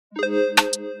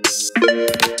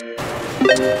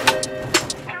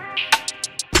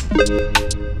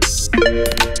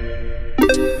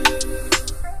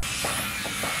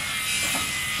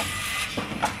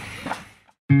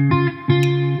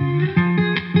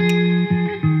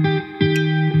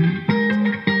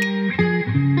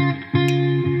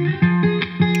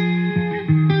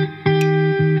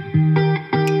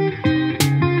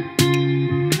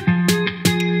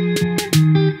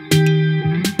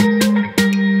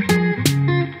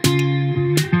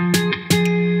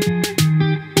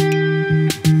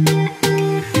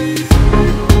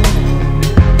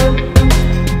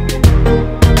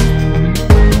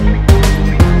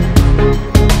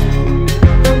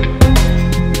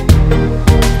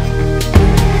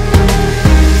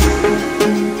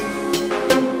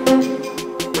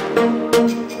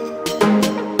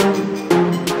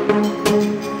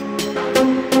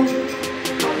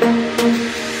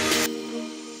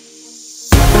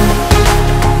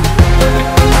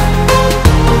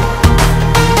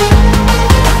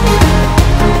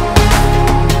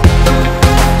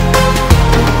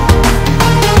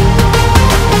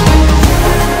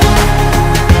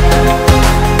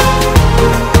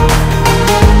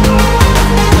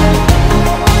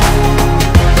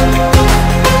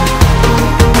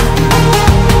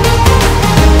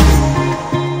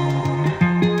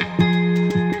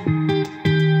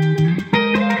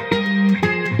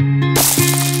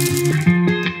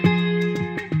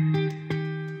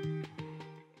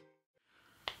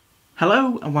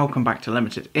Hello and welcome back to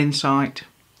Limited Insight.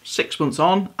 6 months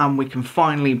on and we can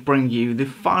finally bring you the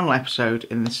final episode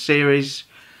in this series.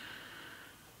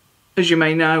 As you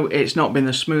may know, it's not been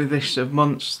the smoothest of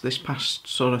months this past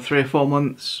sort of 3 or 4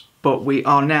 months, but we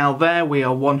are now there, we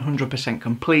are 100%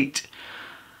 complete.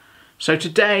 So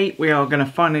today we are going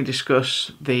to finally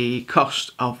discuss the cost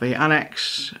of the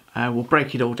annex. We'll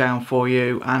break it all down for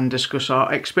you and discuss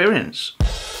our experience.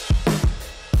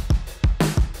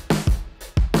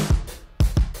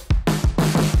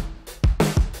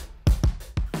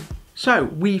 So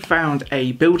we found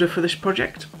a builder for this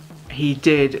project. He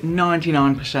did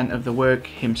 99% of the work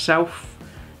himself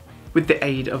with the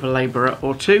aid of a labourer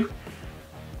or two.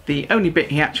 The only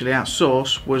bit he actually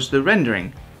outsourced was the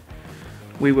rendering.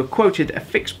 We were quoted a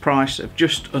fixed price of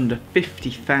just under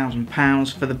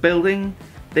 £50,000 for the building.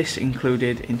 This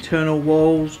included internal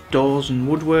walls, doors and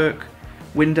woodwork,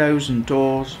 windows and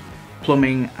doors,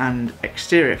 plumbing and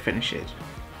exterior finishes.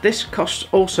 This cost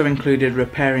also included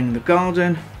repairing the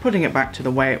garden, putting it back to the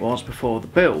way it was before the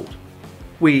build.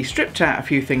 We stripped out a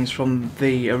few things from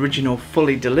the original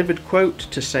fully delivered quote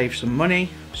to save some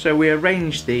money, so we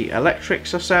arranged the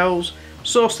electrics ourselves,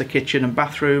 sourced the kitchen and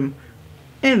bathroom.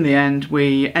 In the end,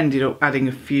 we ended up adding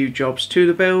a few jobs to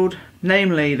the build,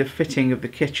 namely the fitting of the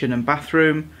kitchen and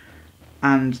bathroom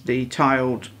and the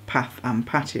tiled path and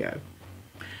patio.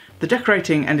 The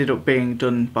decorating ended up being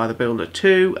done by the builder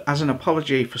too, as an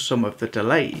apology for some of the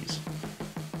delays.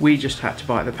 We just had to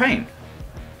buy the paint.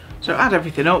 So add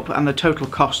everything up and the total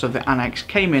cost of the annex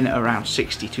came in at around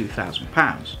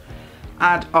 £62,000.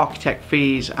 Add architect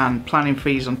fees and planning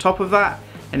fees on top of that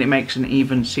and it makes an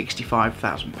even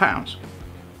 £65,000.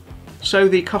 So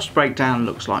the cost breakdown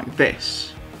looks like this.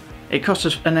 It cost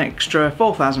us an extra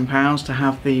 £4,000 to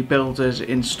have the builders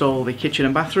install the kitchen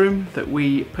and bathroom that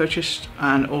we purchased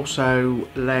and also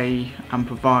lay and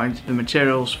provide the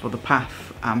materials for the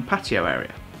path and patio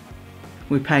area.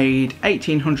 We paid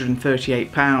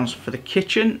 £1,838 for the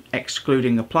kitchen,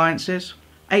 excluding appliances,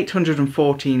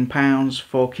 £814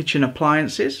 for kitchen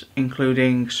appliances,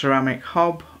 including ceramic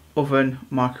hob, oven,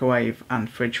 microwave and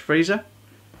fridge freezer,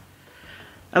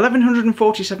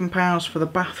 £1,147 for the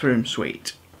bathroom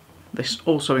suite. This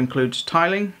also includes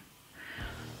tiling,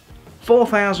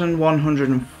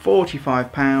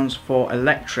 £4,145 for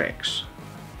electrics.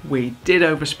 We did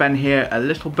overspend here a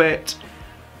little bit.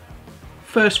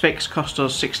 First fix cost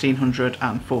us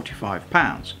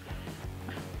 £1,645.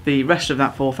 The rest of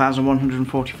that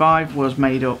 £4,145 was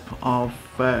made up of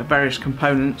various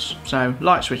components, so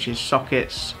light switches,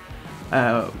 sockets,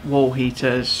 wall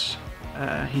heaters,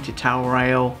 heated towel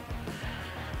rail,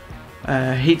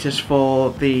 heaters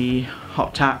for the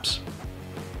hot taps.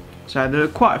 So there are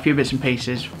quite a few bits and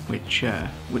pieces which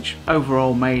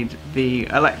overall made the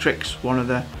electrics one of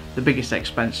the biggest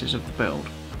expenses of the build.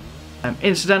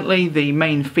 Incidentally, the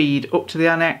main feed up to the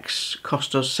annex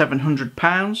cost us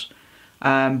 £700,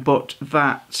 but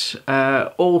that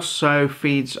also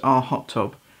feeds our hot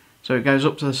tub. So it goes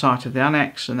up to the site of the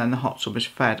annex and then the hot tub is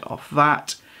fed off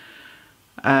that.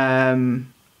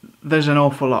 There's an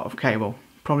awful lot of cable.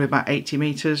 Probably about 80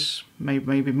 metres,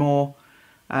 maybe more.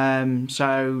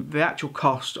 So the actual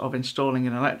cost of installing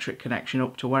an electric connection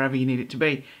up to wherever you need it to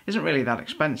be isn't really that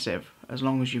expensive, as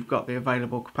long as you've got the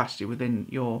available capacity within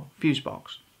your fuse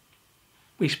box.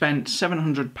 We spent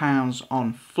 £700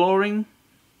 on flooring,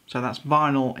 so that's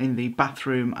vinyl in the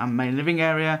bathroom and main living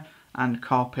area, and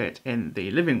carpet in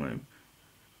the living room.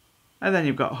 And then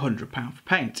you've got £100 for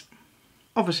paint.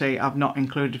 Obviously I've not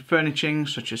included furnishing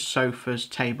such as sofas,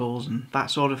 tables and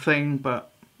that sort of thing,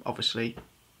 but obviously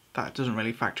that doesn't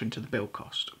really factor into the build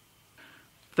cost.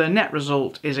 The net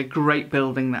result is a great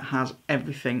building that has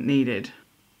everything needed.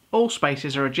 All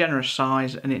spaces are a generous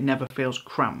size and it never feels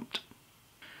cramped.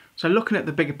 So looking at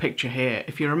the bigger picture here,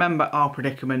 if you remember our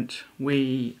predicament,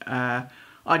 we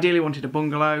ideally wanted a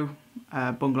bungalow.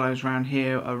 Bungalows around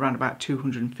here are around about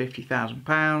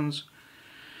 £250,000,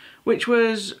 which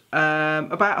was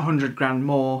about 100 grand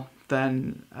more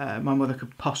than my mother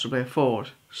could possibly afford.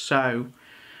 So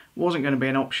wasn't going to be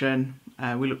an option.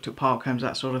 We looked at park homes,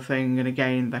 that sort of thing, and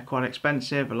again they're quite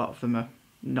expensive. A lot of them are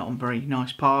not on very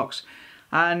nice parks,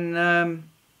 and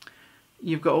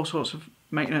you've got all sorts of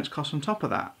maintenance costs on top of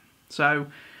that. So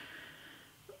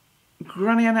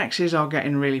granny annexes are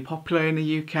getting really popular in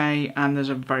the UK, and there's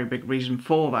a very big reason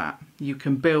for that. You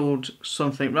can build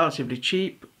something relatively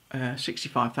cheap,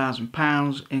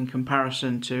 £65,000 in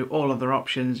comparison to all other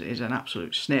options is an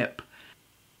absolute snip.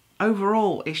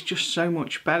 Overall, it's just so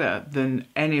much better than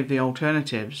any of the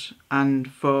alternatives,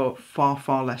 and for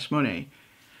far less money.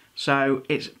 So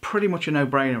it's pretty much a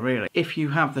no-brainer really. If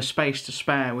you have the space to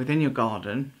spare within your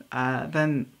garden,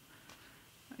 then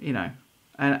you know,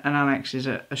 an annex is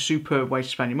a superb way to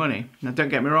spend your money. Now don't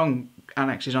get me wrong,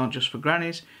 annexes aren't just for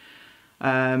grannies.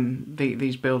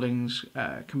 These buildings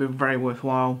can be very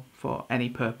worthwhile for any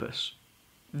purpose.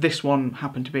 This one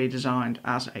happened to be designed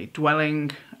as a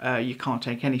dwelling. You can't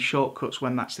take any shortcuts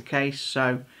when that's the case,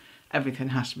 so everything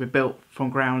has to be built from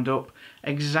ground up,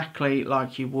 exactly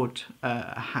like you would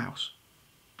a house.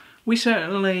 We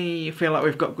certainly feel like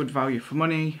we've got good value for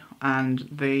money, and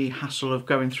the hassle of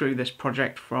going through this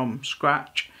project from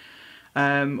scratch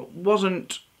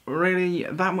wasn't really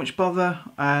that much bother.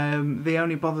 The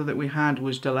only bother that we had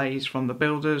was delays from the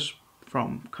builders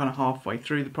from kind of halfway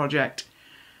through the project.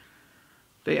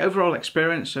 The overall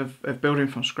experience of building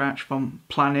from scratch, from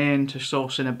planning to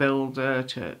sourcing a builder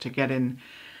to getting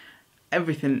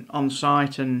everything on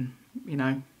site, and you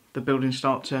know, the buildings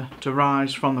start to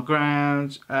rise from the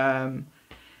ground,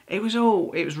 it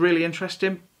was really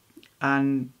interesting,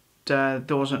 and there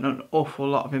wasn't an awful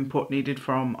lot of input needed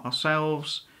from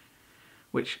ourselves,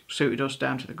 which suited us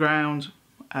down to the ground.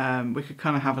 We could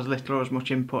kind of have as little or as much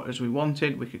input as we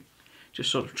wanted. We could just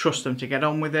sort of trust them to get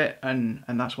on with it, and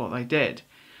that's what they did.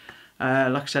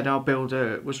 Like I said, our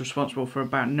builder was responsible for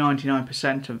about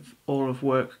 99% of all of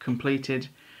work completed,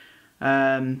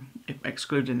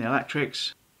 excluding the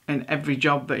electrics, and every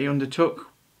job that he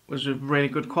undertook was of really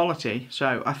good quality.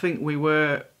 So I think we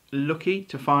were lucky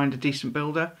to find a decent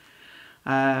builder.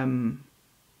 I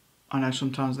know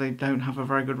sometimes they don't have a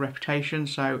very good reputation,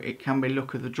 so it can be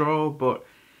luck of the draw, but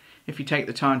if you take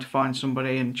the time to find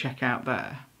somebody and check out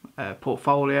their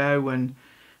portfolio and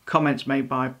comments made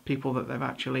by people that they've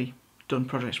actually done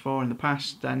projects for in the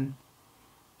past, then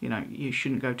you know, you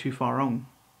shouldn't go too far wrong.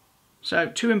 So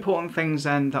two important things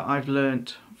then that I've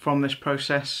learnt from this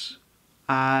process,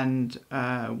 and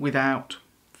without,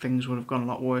 things would have gone a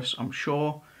lot worse, I'm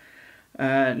sure.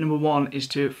 Number one is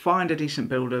to find a decent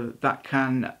builder that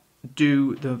can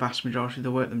do the vast majority of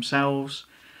the work themselves.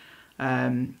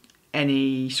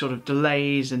 Any sort of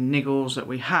delays and niggles that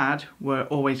we had were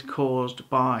always caused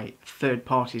by third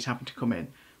parties having to come in.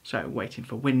 So waiting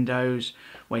for windows,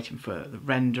 waiting for the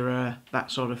renderer, that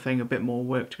sort of thing, a bit more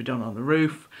work to be done on the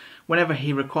roof. Whenever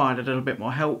he required a little bit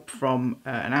more help from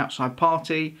an outside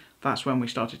party, that's when we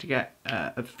started to get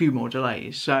a few more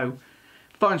delays. So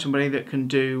find somebody that can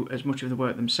do as much of the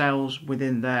work themselves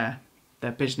within their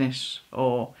business,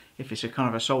 or if it's a kind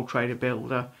of a sole trader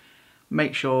builder,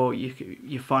 make sure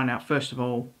you find out first of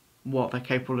all what they're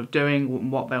capable of doing,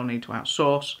 what they'll need to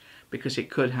outsource, because it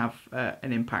could have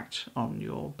an impact on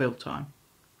your build time.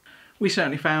 We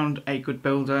certainly found a good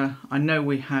builder. I know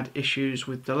we had issues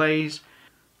with delays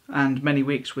and many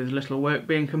weeks with little work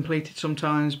being completed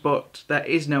sometimes, but there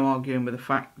is no arguing with the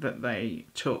fact that they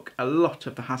took a lot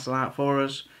of the hassle out for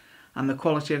us, and the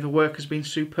quality of the work has been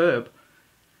superb.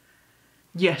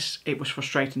 Yes, it was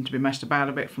frustrating to be messed about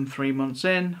a bit from 3 months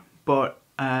in, but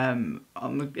in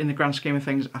the grand scheme of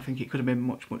things, I think it could have been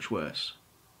much worse.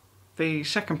 The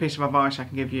second piece of advice I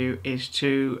can give you is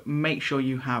to make sure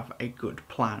you have a good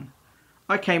plan.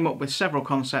 I came up with several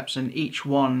concepts and each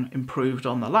one improved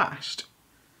on the last.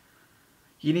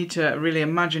 You need to really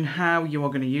imagine how you are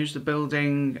going to use the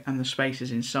building and the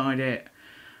spaces inside it,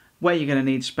 where you're going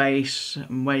to need space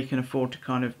and where you can afford to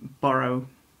kind of borrow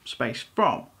space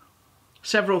from.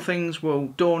 Several things will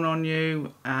dawn on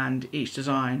you and each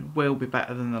design will be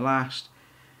better than the last.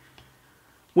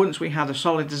 Once we had a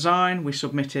solid design, we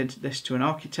submitted this to an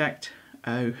architect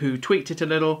who tweaked it a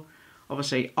little.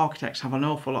 Obviously, architects have an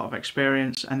awful lot of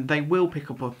experience and they will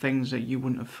pick up on things that you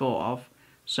wouldn't have thought of.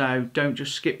 So don't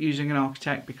just skip using an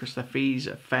architect because their fees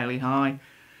are fairly high.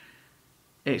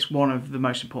 It's one of the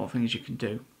most important things you can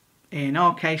do. In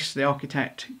our case, the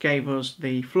architect gave us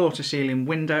the floor-to-ceiling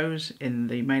windows in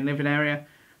the main living area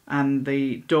and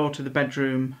the door to the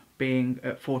bedroom being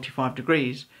at 45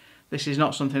 degrees. This is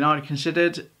not something I'd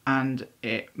considered and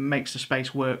it makes the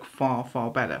space work far,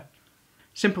 far better.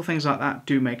 Simple things like that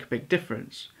do make a big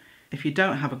difference. If you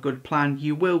don't have a good plan,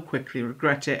 you will quickly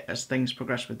regret it as things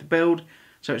progress with the build,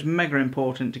 so it's mega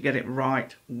important to get it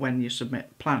right when you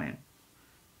submit planning.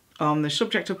 On the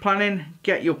subject of planning,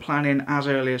 get your planning as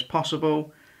early as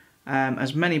possible,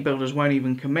 as many builders won't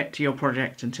even commit to your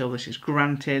project until this is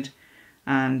granted,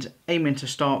 and aiming to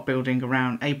start building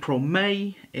around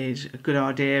April-May is a good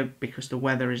idea because the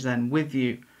weather is then with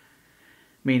you,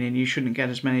 meaning you shouldn't get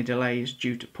as many delays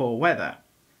due to poor weather.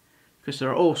 Because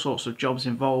there are all sorts of jobs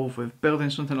involved with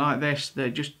building something like this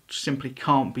that just simply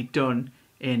can't be done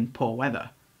in poor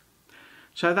weather.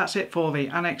 So that's it for the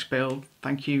Annexe build.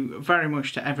 Thank you very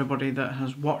much to everybody that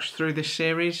has watched through this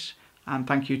series, and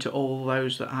thank you to all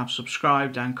those that have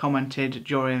subscribed and commented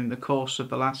during the course of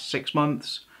the last 6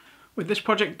 months. With this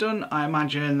project done, I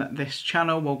imagine this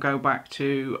channel will go back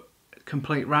to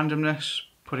complete randomness,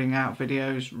 putting out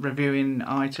videos, reviewing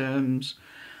items,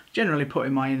 generally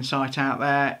putting my insight out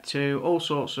there to all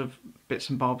sorts of bits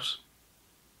and bobs.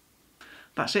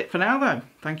 That's it for now though.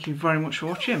 Thank you very much for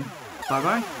watching. Bye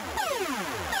bye.